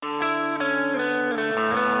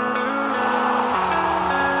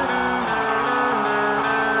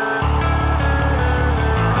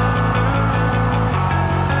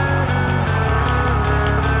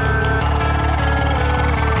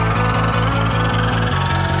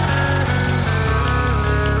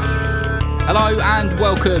Hello and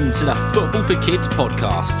welcome to the Football for Kids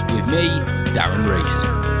podcast with me, Darren Rees.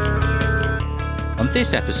 On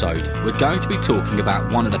this episode, we're going to be talking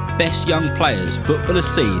about one of the best young players football has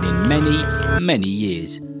seen in many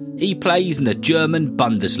years. He plays in the German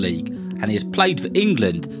Bundesliga and he has played for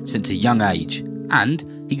England since a young age,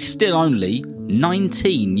 and he's still only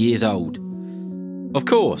 19 years old. Of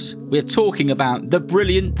course, we're talking about the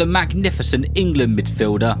brilliant, the magnificent England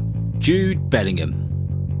midfielder, Jude Bellingham.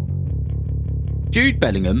 Jude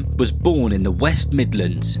Bellingham was born in the West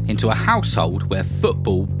Midlands into a household where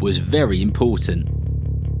football was very important.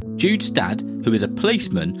 Jude's dad, who is a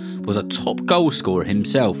policeman, was a top goal scorer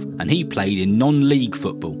himself, and he played in non-league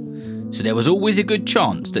football. So there was always a good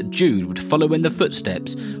chance that Jude would follow in the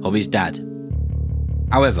footsteps of his dad.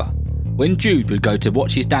 However, when Jude would go to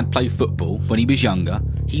watch his dad play football when he was younger,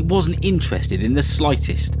 he wasn't interested in the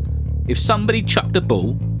slightest. If somebody chucked a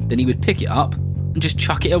ball, then he would pick it up and just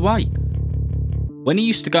chuck it away. When he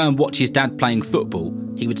used to go and watch his dad playing football,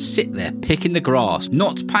 he would sit there picking the grass,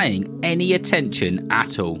 not paying any attention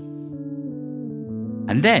at all.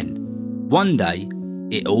 And then, one day,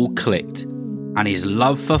 it all clicked, and his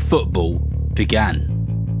love for football began.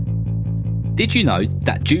 Did you know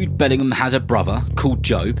that Jude Bellingham has a brother called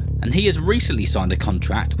Job, and he has recently signed a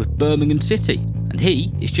contract with Birmingham City, and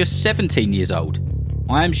he is just 17 years old?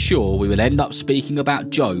 I am sure we will end up speaking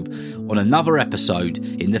about Job on another episode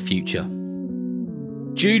in the future.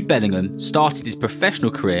 Jude Bellingham started his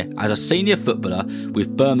professional career as a senior footballer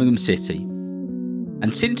with Birmingham City.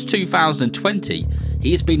 And since 2020,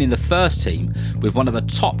 he has been in the first team with one of the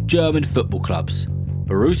top German football clubs,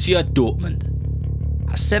 Borussia Dortmund.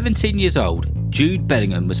 At 17 years old, Jude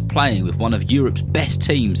Bellingham was playing with one of Europe's best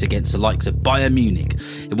teams against the likes of Bayern Munich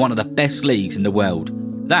in one of the best leagues in the world.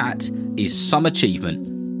 That is some achievement.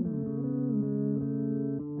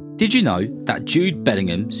 Did you know that Jude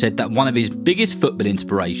Bellingham said that one of his biggest football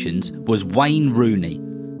inspirations was Wayne Rooney?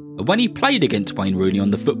 And when he played against Wayne Rooney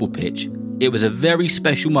on the football pitch, it was a very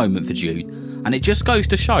special moment for Jude, and it just goes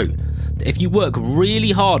to show that if you work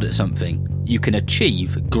really hard at something, you can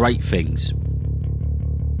achieve great things.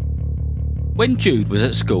 When Jude was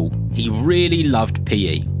at school, he really loved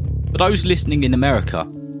PE. For those listening in America,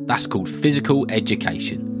 that's called physical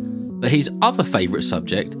education. But his other favourite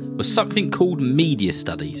subject was something called media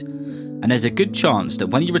studies, and there's a good chance that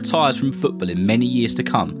when he retires from football in many years to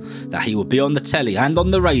come, that he will be on the telly and on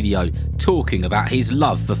the radio talking about his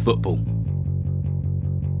love for football.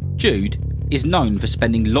 Jude is known for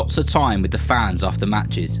spending lots of time with the fans after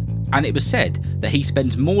matches, and it was said that he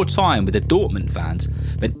spends more time with the Dortmund fans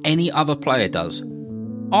than any other player does.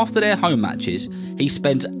 After their home matches, he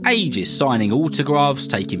spends ages signing autographs,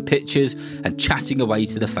 taking pictures and chatting away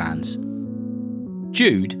to the fans.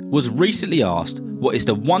 Jude was recently asked what is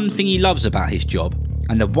the one thing he loves about his job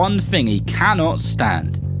and the one thing he cannot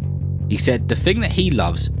stand. He said the thing that he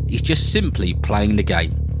loves is just simply playing the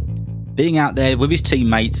game. Being out there with his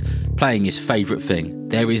teammates, playing his favourite thing.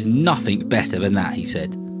 There is nothing better than that, he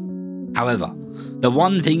said. However, the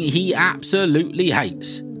one thing he absolutely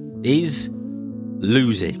hates is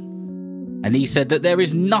losing. And he said that there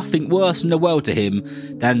is nothing worse in the world to him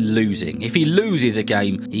than losing. If he loses a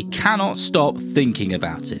game, he cannot stop thinking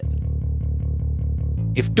about it.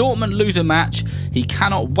 If Dortmund lose a match, he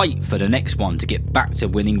cannot wait for the next one to get back to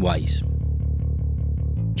winning ways.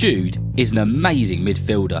 Jude is an amazing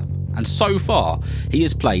midfielder, and so far he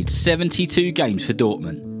has played 72 games for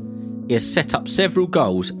Dortmund. He has set up several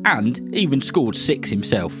goals and even scored 6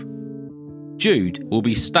 himself. Jude will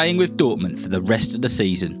be staying with Dortmund for the rest of the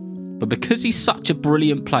season, but because he's such a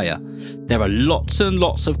brilliant player, there are lots and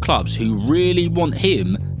lots of clubs who really want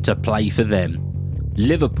him to play for them.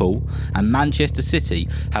 Liverpool and Manchester City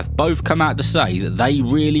have both come out to say that they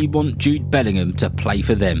really want Jude Bellingham to play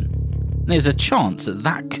for them. There's a chance that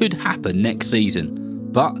that could happen next season,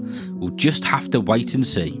 but we'll just have to wait and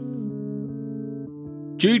see.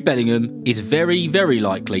 Jude Bellingham is very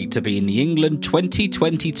likely to be in the England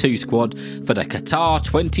 2022 squad for the Qatar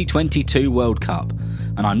 2022 World Cup,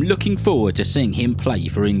 and I'm looking forward to seeing him play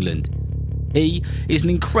for England. He is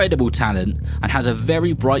an incredible talent and has a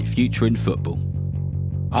very bright future in football.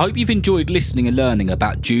 I hope you've enjoyed listening and learning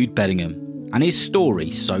about Jude Bellingham and his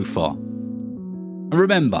story so far. And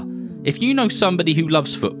remember, if you know somebody who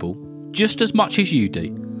loves football just as much as you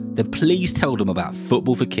do, then please tell them about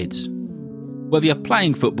Football for Kids. Whether you're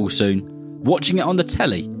playing football soon, watching it on the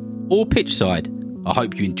telly, or pitch side, I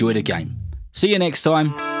hope you enjoy the game. See you next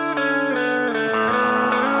time.